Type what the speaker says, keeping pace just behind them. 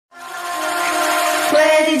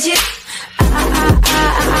where did you?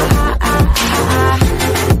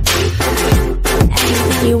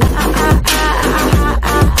 Anything you want.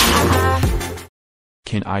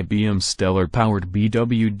 Can IBM's stellar-powered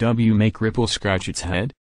BWW make Ripple scratch its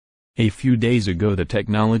head? A few days ago the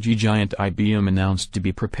technology giant IBM announced to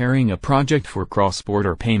be preparing a project for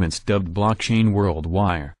cross-border payments dubbed Blockchain World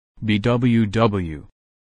Wire, BWW.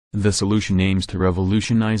 The solution aims to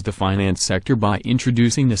revolutionize the finance sector by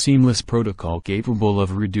introducing a seamless protocol capable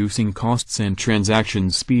of reducing costs and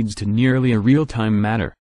transaction speeds to nearly a real-time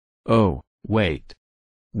matter. Oh, wait.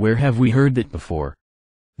 Where have we heard that before?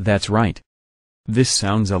 That's right. This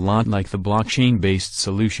sounds a lot like the blockchain-based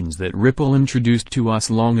solutions that Ripple introduced to us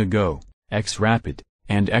long ago, xRapid,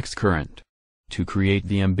 and xCurrent. To create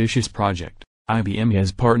the ambitious project, IBM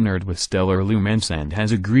has partnered with Stellar Lumens and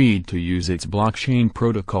has agreed to use its blockchain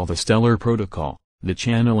protocol, the Stellar Protocol, the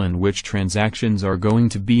channel in which transactions are going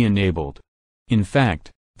to be enabled. In fact,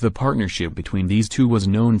 the partnership between these two was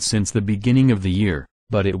known since the beginning of the year,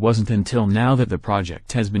 but it wasn't until now that the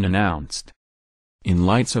project has been announced. In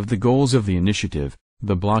light of the goals of the initiative,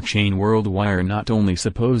 the Blockchain World Wire not only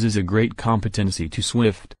supposes a great competency to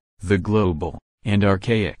SWIFT, the global, and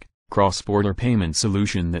archaic, cross-border payment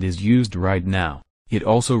solution that is used right now, it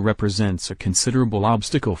also represents a considerable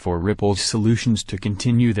obstacle for Ripple's solutions to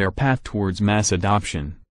continue their path towards mass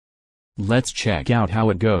adoption. Let's check out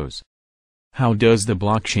how it goes. How does the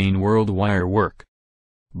Blockchain World Wire work?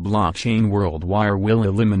 Blockchain World Wire will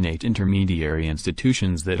eliminate intermediary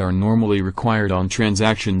institutions that are normally required on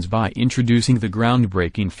transactions by introducing the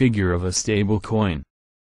groundbreaking figure of a stablecoin.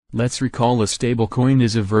 Let's recall a stablecoin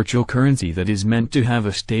is a virtual currency that is meant to have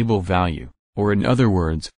a stable value, or in other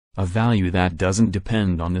words, a value that doesn't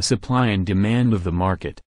depend on the supply and demand of the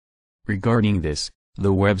market. Regarding this,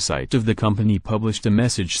 the website of the company published a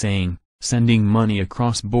message saying, "Sending money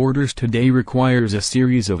across borders today requires a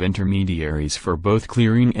series of intermediaries for both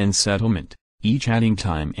clearing and settlement, each adding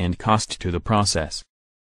time and cost to the process."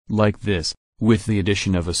 Like this, with the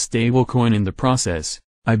addition of a stablecoin in the process,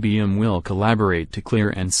 IBM will collaborate to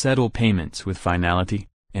clear and settle payments with finality,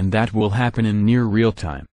 and that will happen in near real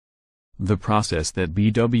time. The process that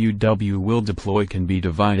BWW will deploy can be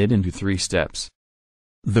divided into 3 steps.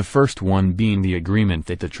 The first one being the agreement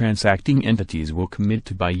that the transacting entities will commit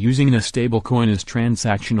to by using a stablecoin as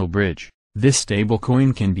transactional bridge. This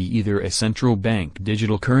stablecoin can be either a central bank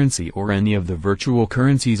digital currency or any of the virtual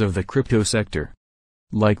currencies of the crypto sector.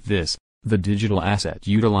 Like this, the digital asset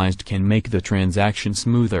utilized can make the transaction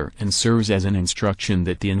smoother and serves as an instruction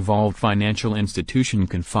that the involved financial institution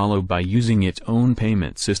can follow by using its own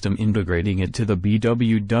payment system, integrating it to the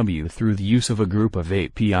BWW through the use of a group of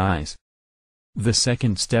APIs. The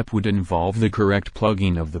second step would involve the correct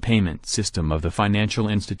plugging of the payment system of the financial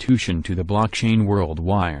institution to the Blockchain World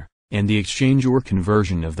Wire, and the exchange or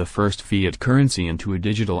conversion of the first fiat currency into a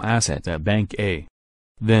digital asset at Bank A.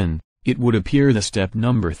 Then, it would appear the step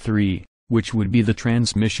number 3, which would be the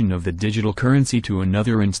transmission of the digital currency to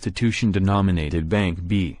another institution denominated Bank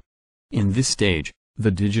B. In this stage,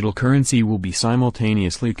 the digital currency will be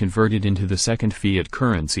simultaneously converted into the second fiat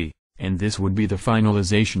currency, and this would be the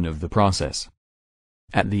finalization of the process.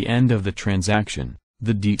 At the end of the transaction,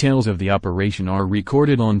 the details of the operation are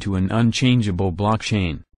recorded onto an unchangeable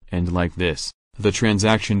blockchain, and like this, the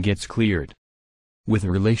transaction gets cleared. With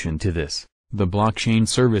relation to this, the blockchain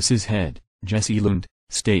services head, Jesse Lund,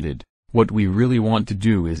 stated, "What we really want to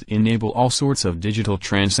do is enable all sorts of digital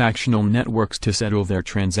transactional networks to settle their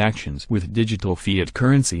transactions with digital fiat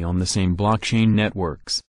currency on the same blockchain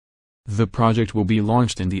networks." The project will be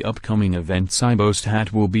launched in the upcoming event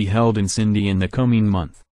Cybostat will be held in Sydney in the coming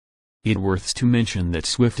month. It worths to mention that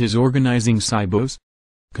SWIFT is organizing Cybos.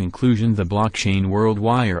 Conclusion: the Blockchain World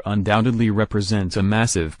Wire undoubtedly represents a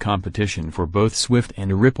massive competition for both SWIFT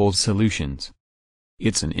and Ripple's solutions.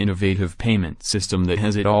 It's an innovative payment system that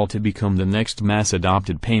has it all to become the next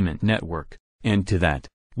mass-adopted payment network, and to that,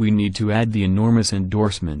 we need to add the enormous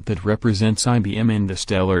endorsement that represents IBM and the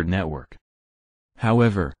Stellar network.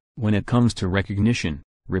 However, when it comes to recognition,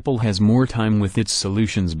 Ripple has more time with its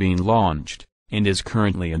solutions being launched, and is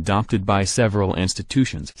currently adopted by several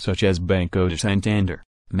institutions such as Banco de Santander,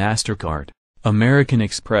 MasterCard, American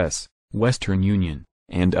Express, Western Union,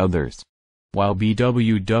 and others. While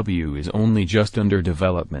BWW is only just under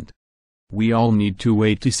development. We all need to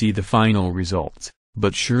wait to see the final results,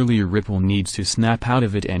 but surely Ripple needs to snap out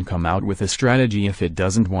of it and come out with a strategy if it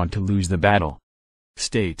doesn't want to lose the battle.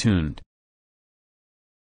 Stay tuned.